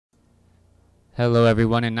Hello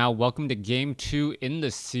everyone, and now welcome to game 2 in the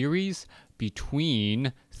series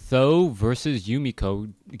between Th000 versus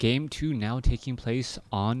Yumiko. Game 2 now taking place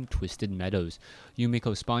on Twisted Meadows.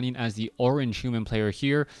 Yumiko spawning as the orange human player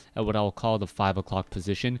here at what I'll call the 5 o'clock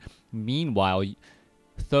position. Meanwhile,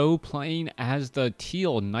 Th000 playing as the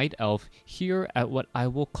teal night elf here at what I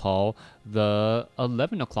will call the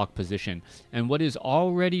 11 o'clock position. And what is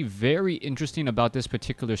already very interesting about this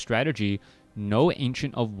particular strategy, no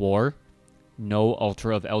Ancient of War, no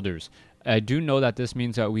Altar of Elders. I do know that this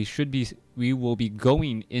means that we will be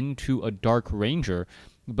going into a Dark Ranger,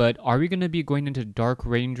 but are we going to be going into Dark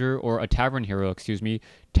Ranger or a Tavern Hero, excuse me,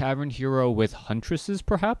 Tavern Hero with Huntresses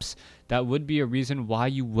perhaps? That would be a reason why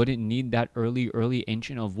you wouldn't need that early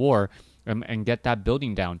Ancient of War and get that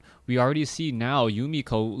building down. We already see now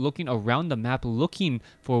Yumiko looking around the map, looking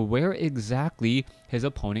for where exactly his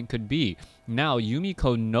opponent could be. Now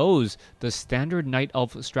Yumiko knows the standard Night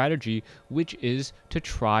Elf strategy, which is to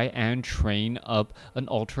try and train up an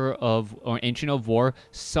Altar of or Ancient of War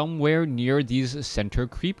somewhere near these center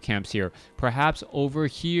creep camps here. Perhaps over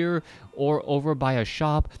here or over by a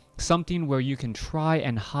shop, something where you can try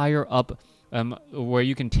and hire up where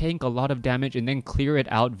you can tank a lot of damage and then clear it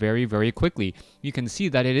out very quickly. You can see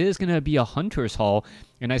that it is going to be a Hunter's Hall,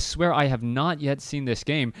 and I swear I have not yet seen this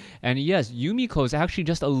game. And yes, Yumiko is actually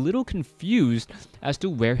just a little confused as to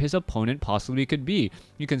where his opponent possibly could be.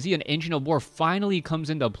 You can see an Ancient of War finally comes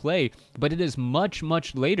into play, but it is much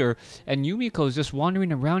later, and Yumiko is just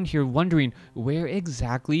wandering around here wondering, where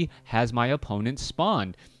exactly has my opponent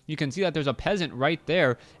spawned? You can see that there's a peasant right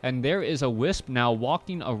there, and there is a wisp now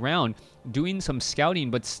walking around doing some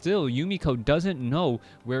scouting, but still Yumiko doesn't know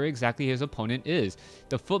where exactly his opponent is.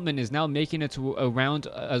 The footman is now making its around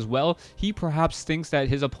as well. He perhaps thinks that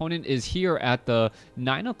his opponent is here at the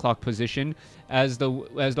 9 o'clock position, as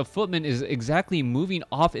the footman is exactly moving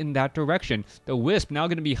off in that direction. The wisp now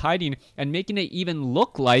going to be hiding and making it even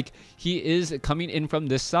look like he is coming in from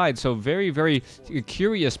this side. So very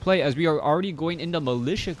curious play, as we are already going into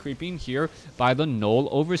militia creeping here by the Knoll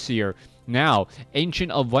Overseer. Now,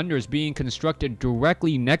 Ancient of Wonders being constructed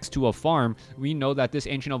directly next to a farm. We know that this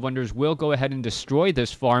Ancient of Wonders will go ahead and destroy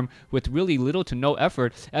this farm with really little to no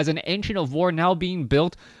effort, as an Ancient of War now being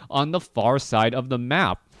built on the far side of the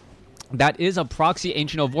map. That is a proxy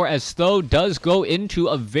Ancient of War, as Th000 does go into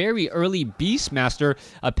a very early Beastmaster.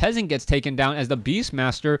 A peasant gets taken down as the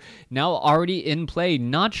Beastmaster now already in play.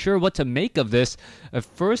 Not sure what to make of this.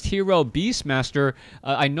 First hero Beastmaster.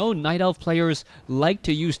 I know Night Elf players like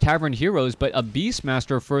to use Tavern Heroes, but a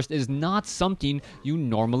Beastmaster first is not something you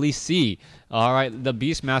normally see. Alright, the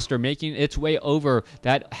Beastmaster making its way over.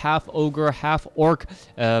 That half ogre, half orc,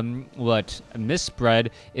 misspread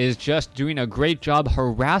is just doing a great job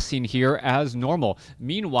harassing here as normal.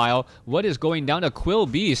 Meanwhile, what is going down? A Quill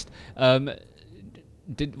Beast.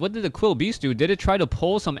 What did the Quill Beast do? Did it try to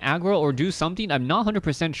pull some aggro or do something? I'm not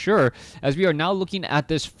 100% sure, as we are now looking at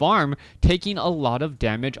this farm taking a lot of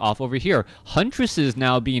damage off over here. Huntresses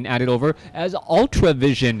now being added over, as Ultra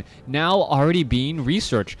Vision now already being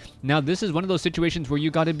researched. Now this is one of those situations where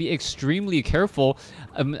you got to be extremely careful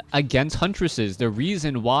against Huntresses. The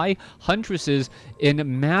reason why: Huntresses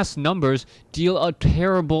in mass numbers deal a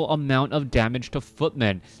terrible amount of damage to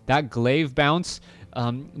footmen. That glaive bounce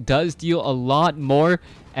does deal a lot more,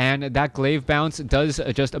 and that glaive bounce does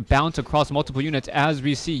just bounce across multiple units, as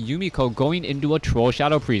we see Yumiko going into a Troll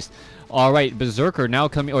Shadow Priest. Alright, Berserker now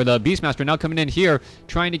coming, or the Beastmaster now coming in here,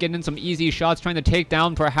 trying to get in some easy shots, trying to take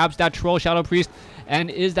down perhaps that Troll Shadow Priest. And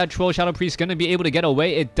is that Troll Shadow Priest going to be able to get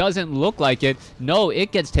away? It doesn't look like it. No,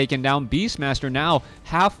 it gets taken down. Beastmaster now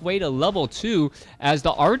halfway to level 2, as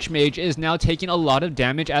the Archmage is now taking a lot of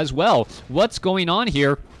damage as well. What's going on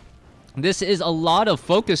here? This is a lot of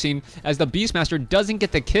focusing, as the Beastmaster doesn't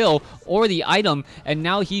get the kill or the item, and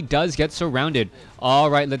now he does get surrounded.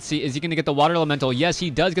 Alright, let's see. Is he going to get the Water Elemental? Yes, he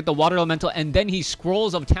does get the Water Elemental, and then he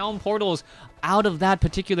scrolls of Town Portals out of that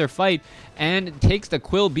particular fight and takes the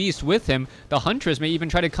Quill Beast with him. The Huntress may even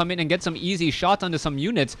try to come in and get some easy shots onto some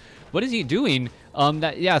units. What is he doing?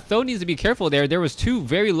 Th000 needs to be careful there. There was 2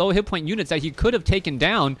 very low hit point units that he could have taken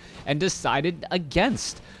down and decided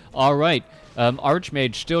against. Alright.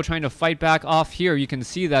 Archmage still trying to fight back off here. You can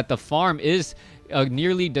see that the farm is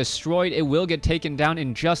nearly destroyed. It will get taken down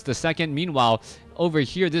in just a second. Meanwhile, over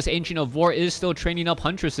here, this Ancient of War is still training up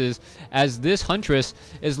Huntresses, as this Huntress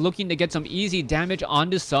is looking to get some easy damage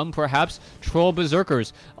onto some, perhaps, Troll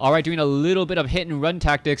Berserkers. Alright, doing a little bit of hit and run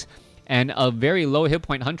tactics. and a very low hit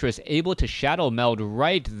point Huntress able to shadow meld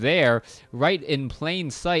right there, right in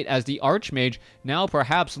plain sight, as the Archmage now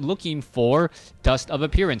perhaps looking for Dust of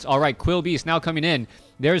Appearance. All right, Quill Beast now coming in.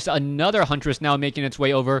 There's another Huntress now making its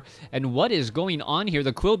way over. And what is going on here?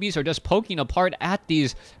 The Quill Beasts are just poking apart at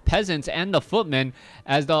these peasants and the footmen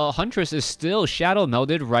as the Huntress is still shadow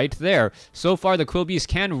melded right there. So far, the Quill Beasts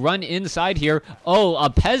can run inside here. Oh, a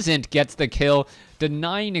peasant gets the kill,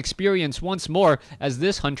 denying experience once more as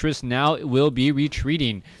this Huntress now will be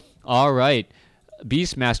retreating. All right.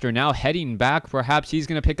 Beastmaster now heading back. Perhaps he's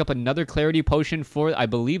going to pick up another clarity potion for, I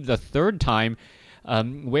believe, the third time.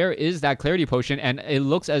 Where is that clarity potion? And it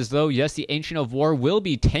looks as though, yes, the Ancient of War will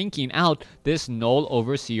be tanking out this Null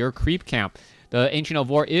Overseer creep camp. The Ancient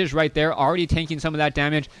of War is right there, already tanking some of that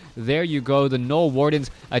damage. There you go. The Null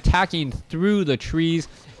Wardens attacking through the trees,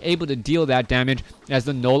 able to deal that damage as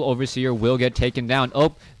the Null Overseer will get taken down.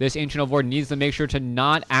 Oh, this Ancient of War needs to make sure to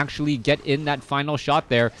not actually get in that final shot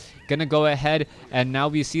there. Gonna go ahead, and now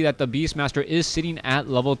we see that the Beastmaster is sitting at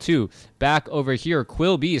level 2. Back over here,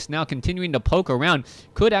 Quill Beast now continuing to poke around.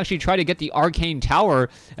 Could actually try to get the Arcane Tower,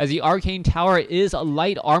 as the Arcane Tower is a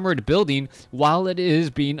light armored building while it is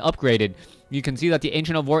being upgraded. You can see that the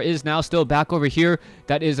Ancient of War is now still back over here.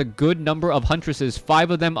 That is a good number of Huntresses.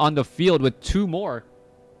 5 of them on the field with 2 more.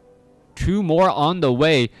 2 more on the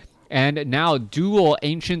way. And now dual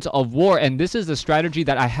Ancients of War. And this is a strategy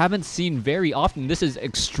that I haven't seen very often. This is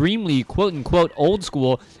extremely quote-unquote old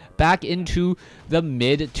school, back into the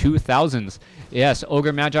mid-2000s. Yes,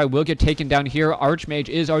 Ogre Magi will get taken down here. Archmage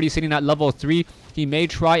is already sitting at level 3. He may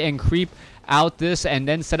try and creep out this and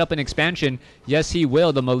then set up an expansion. Yes, he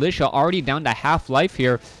will. The Militia already down to half life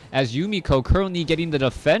here, as Yumiko currently getting the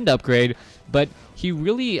defend upgrade. But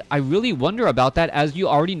I really wonder about that, as you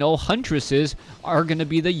already know Huntresses are going to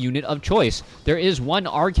be the unit of choice. There is one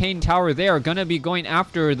Arcane Tower there going to be going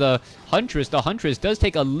after the Huntress. The Huntress does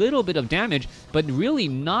take a little bit of damage, but really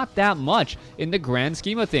not that much in the grand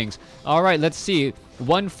scheme of things. All right, let's see.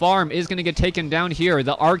 One farm is going to get taken down here.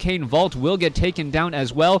 The Arcane Vault will get taken down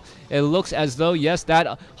as well. It looks as though, yes,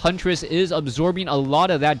 that Huntress is absorbing a lot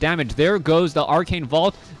of that damage. There goes the Arcane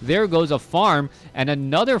Vault. There goes a farm, and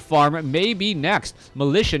another farm may be next.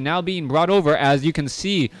 Militia now being brought over, as you can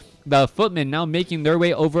see the footmen now making their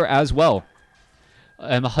way over as well.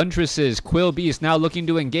 Huntresses, Quill Beast now looking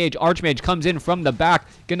to engage. Archmage comes in from the back,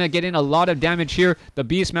 gonna get in a lot of damage here. The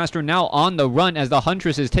Beastmaster now on the run as the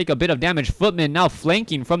Huntresses take a bit of damage. Footmen now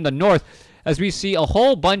flanking from the north, as we see a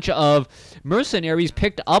whole bunch of mercenaries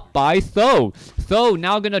picked up by Th000. Th000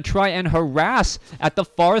 now going to try and harass at the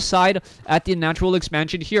far side at the natural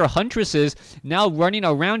expansion here. Huntresses now running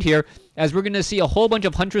around here, as we're going to see a whole bunch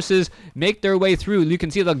of Huntresses make their way through. You can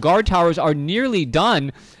see the guard towers are nearly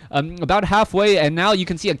done, about halfway, and now you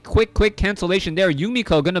can see a quick cancellation there.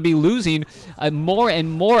 Yumiko going to be losing more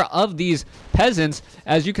and more of these peasants.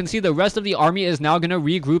 As you can see, the rest of the army is now going to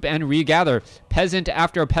regroup and regather. Peasant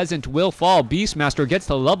after peasant will fall. Beastmaster gets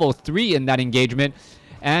to level 3 in that engagement.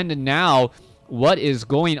 And now, what is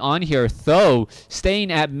going on here? Th000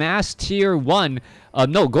 staying at mass tier 1.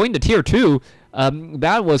 No, going to tier 2.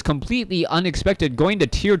 That was completely unexpected. Going to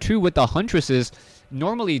tier 2 with the Huntresses.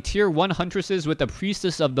 Normally tier 1 Huntresses with the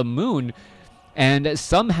Priestess of the Moon. And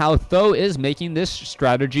somehow Th000 is making this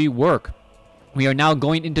strategy work. We are now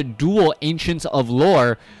going into dual Ancients of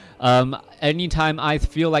Lore. Anytime I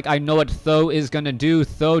feel like I know what Th000 is going to do,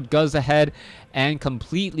 Th000 goes ahead and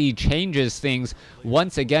completely changes things.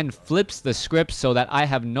 Once again, flips the script so that I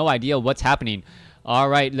have no idea what's happening. All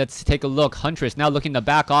right, let's take a look. Huntress now looking to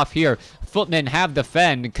back off here. Footmen have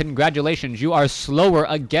defend. Congratulations, you are slower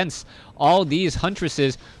against all these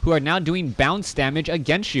Huntresses who are now doing bounce damage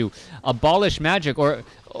against you. Abolish magic,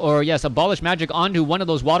 or yes, abolish magic onto one of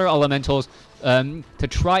those water elementals to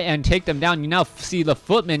try and take them down. You now see the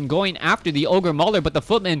footmen going after the Ogre Mauler, but the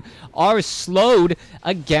footmen are slowed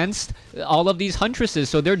against all of these Huntresses,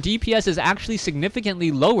 so their DPS is actually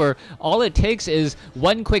significantly lower. All it takes is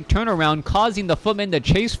one quick turnaround, causing the footmen to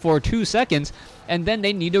chase for 2 seconds, and then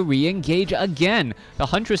they need to re-engage again. The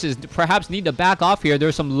Huntresses perhaps need to back off here.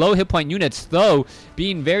 There's some low hit point units, though,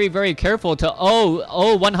 being very careful to...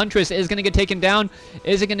 one Huntress is going to get taken down.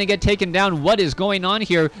 Is it going to get taken down? What is going on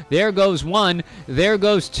here? There goes 1. There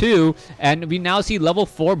goes 2. And we now see level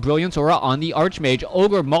 4 Brilliance Aura on the Archmage.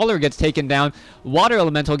 Ogre Mauler gets taken down. Water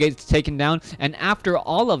Elemental gets taken down. And after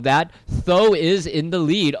all of that, Th000 is in the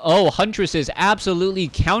lead. Oh, Huntresses absolutely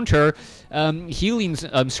counter... healing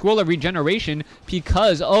Scroll of Regeneration,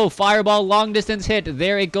 because Fireball long distance hit.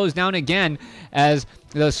 There it goes down again, as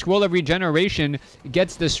the Scroll of Regeneration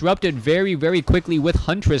gets disrupted very quickly with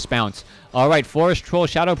Huntress bounce. All right, Forest Troll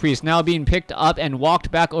Shadow Priest now being picked up and walked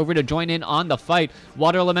back over to join in on the fight.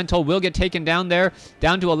 Water Elemental will get taken down there.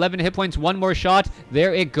 Down to 11 hit points. One more shot.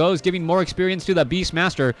 There it goes, giving more experience to the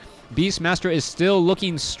Beastmaster. Beastmaster is still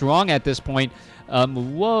looking strong at this point.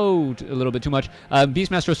 Whoa, a little bit too much.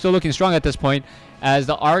 Beastmaster is still looking strong at this point as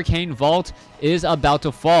the Arcane Vault is about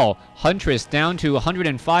to fall. Huntress down to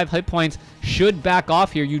 105 hit points. Should back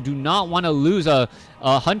off here. You do not want to lose a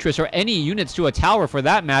Huntress or any units to a tower for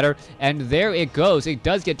that matter. And there it goes. It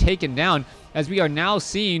does get taken down as we are now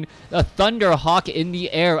seeing a Thunderhawk in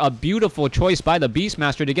the air. A beautiful choice by the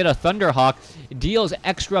Beastmaster to get a Thunderhawk. It deals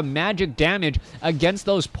extra magic damage against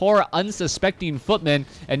those poor unsuspecting footmen.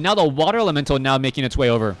 And now the Water Elemental now making its way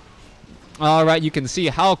over. All right, you can see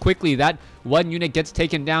how quickly that one unit gets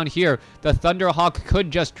taken down here. The Thunderhawk could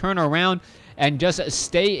just turn around and just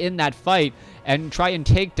stay in that fight and try and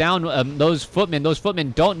take down those footmen. Those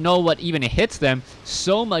footmen don't know what even hits them.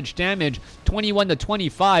 So much damage, 21 to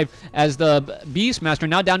 25, as the Beastmaster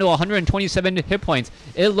now down to 127 hit points.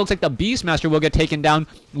 It looks like the Beastmaster will get taken down.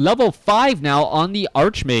 Level 5 now on the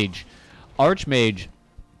Archmage. Archmage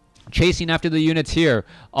chasing after the units here.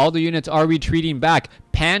 All the units are retreating back.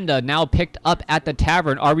 Panda now picked up at the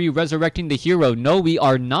tavern. Are we resurrecting the hero? No, we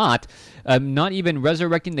are not. Not even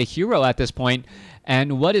resurrecting the hero at this point.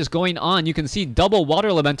 And what is going on? You can see double Water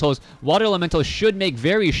Elementals. Water Elementals should make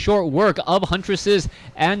very short work of Huntresses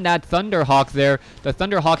and that Thunderhawk there. The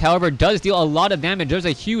Thunderhawk, however, does deal a lot of damage. There's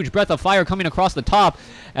a huge breath of fire coming across the top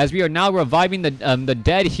as we are now reviving the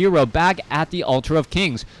dead hero back at the Altar of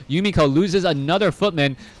Kings. Yumiko loses another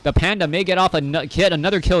footman. The Panda may get off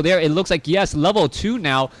another kill there. It looks like, yes, level 2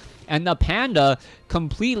 now. And the Panda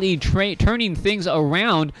completely turning things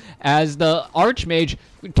around as the Archmage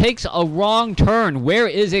takes a wrong turn. Where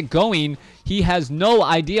is it going? He has no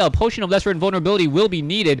idea. A Potion of Lesser Invulnerability will be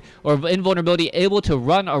needed, or Invulnerability able to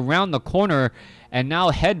run around the corner and now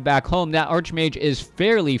head back home. That Archmage is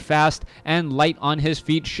fairly fast and light on his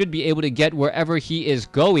feet. Should be able to get wherever he is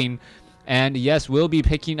going. And yes, we'll be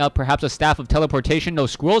picking up perhaps a Staff of Teleportation,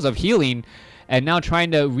 those Scrolls of Healing, and now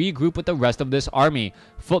trying to regroup with the rest of this army.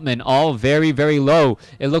 Footmen all very, very low.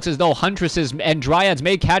 It looks as though Huntresses and Dryads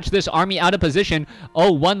may catch this army out of position.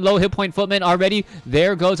 Oh, one low hit point footman already.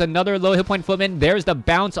 There goes another low hit point footman. There's the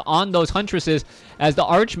bounce on those Huntresses as the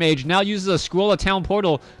Archmage now uses a Scroll of Town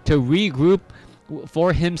Portal to regroup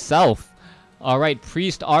for himself. All right,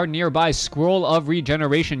 Priest are nearby. Scroll of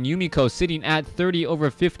Regeneration. Yumiko sitting at 30 over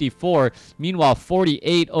 54. Meanwhile,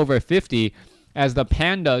 48 over 50 as the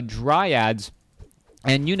Panda, Dryads,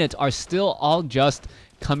 and units are still all just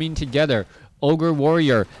coming together. Ogre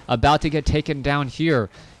Warrior about to get taken down here.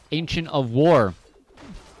 Ancient of War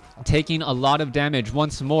taking a lot of damage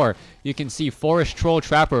once more. You can see Forest Troll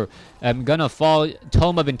Trapper gonna fall.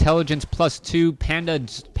 Tome of Intelligence +2.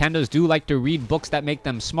 Pandas do like to read books that make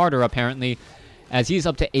them smarter, apparently, as he's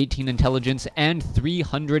up to 18 intelligence and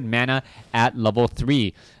 300 mana at level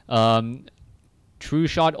 3. True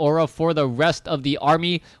Shot Aura for the rest of the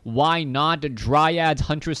army. Why not? Dryads,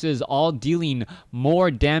 Huntresses all dealing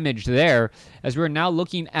more damage there. As we're now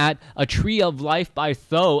looking at a Tree of Life by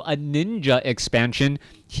Th000, a ninja expansion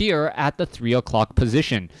here at the 3 o'clock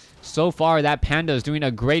position. So far, that Panda is doing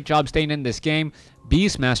a great job staying in this game.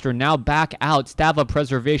 Beastmaster now back out. Staff of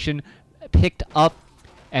Preservation picked up.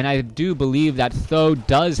 And I do believe that Th000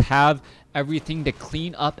 does have everything to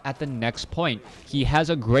clean up at the next point. He has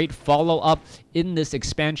a great follow-up in this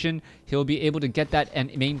expansion. He'll be able to get that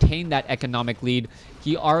and maintain that economic lead.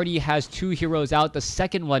 He already has 2 heroes out, the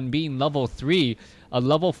second one being level 3. A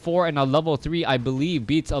level 4 and a level 3, I believe,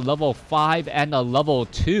 beats a level 5 and a level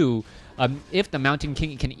 2. If the Mountain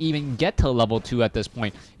King can even get to level 2 at this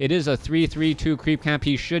point. It is a 3-3-2 creep camp.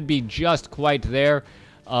 He should be just quite there.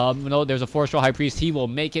 No, there's a Forest Troll High Priest. He will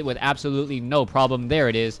make it with absolutely no problem. There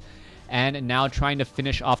it is. And now trying to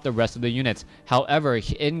finish off the rest of the units. However,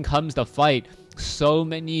 in comes the fight. So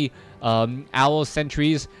many owl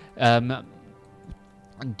sentries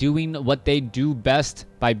doing what they do best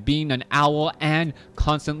by being an owl and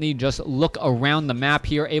constantly just look around the map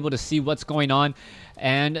here, able to see what's going on.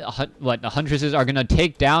 And the Huntresses are going to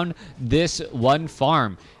take down this one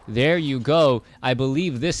farm. There you go. I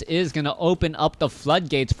believe this is going to open up the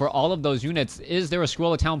floodgates for all of those units. Is there a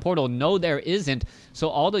Scroll of Town Portal? No, there isn't. So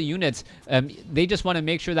all the units, they just want to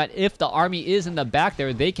make sure that if the army is in the back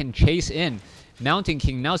there, they can chase in. Mountain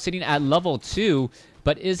King now sitting at level 2.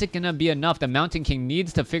 But is it going to be enough? The Mountain King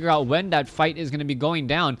needs to figure out when that fight is going to be going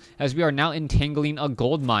down, as we are now entangling a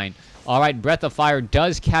gold mine. Alright, Breath of Fire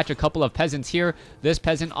does catch a couple of peasants here. This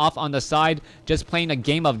peasant off on the side, just playing a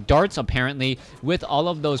game of darts, apparently, with all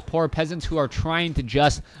of those poor peasants who are trying to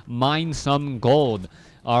just mine some gold.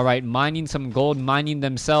 All right, mining some gold, mining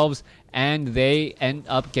themselves, and they end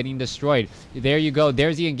up getting destroyed. There you go.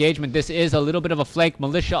 There's the engagement. This is a little bit of a flank.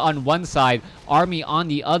 Militia on one side, army on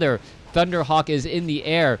the other. Thunderhawk is in the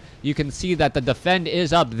air. You can see that the defend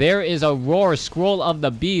is up. There is a roar, scroll of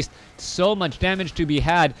the beast. So much damage to be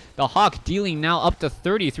had. The Hawk dealing now up to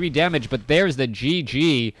 33 damage, but there's the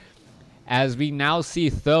GG. As we now see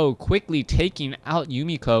Th000 quickly taking out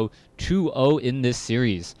Yumiko 2-0 in this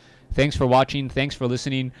series. Thanks for watching. Thanks for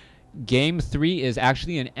listening. Game 3 is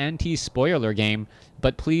actually an anti-spoiler game,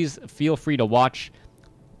 but please feel free to watch.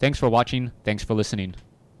 Thanks for watching. Thanks for listening.